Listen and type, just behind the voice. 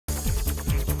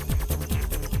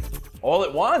All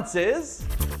it wants is...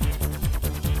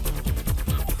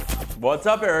 What's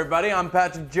up, everybody? I'm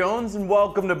Patrick Jones, and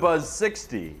welcome to Buzz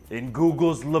 60. In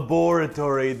Google's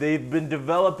laboratory, they've been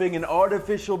developing an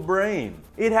artificial brain.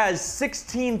 It has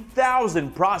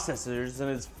 16,000 processors, and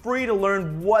it's free to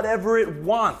learn whatever it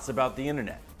wants about the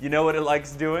internet. You know what it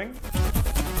likes doing?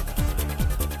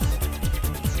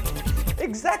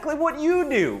 Exactly what you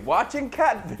do, watching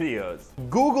cat videos.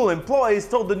 Google employees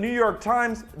told the New York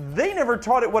Times they never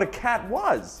taught it what a cat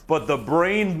was, but the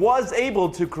brain was able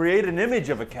to create an image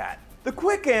of a cat. The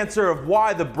quick answer of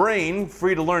why the brain,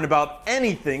 free to learn about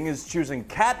anything, is choosing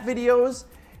cat videos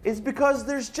is because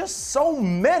there's just so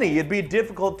many it'd be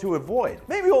difficult to avoid.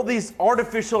 Maybe all these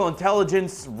artificial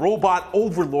intelligence, robot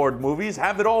overlord movies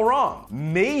have it all wrong.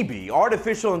 Maybe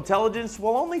artificial intelligence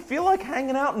will only feel like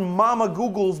hanging out in Mama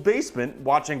Google's basement,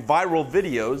 watching viral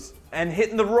videos, and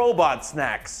hitting the robot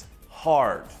snacks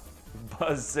hard.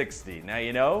 Buzz 60. Now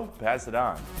you know, pass it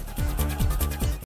on.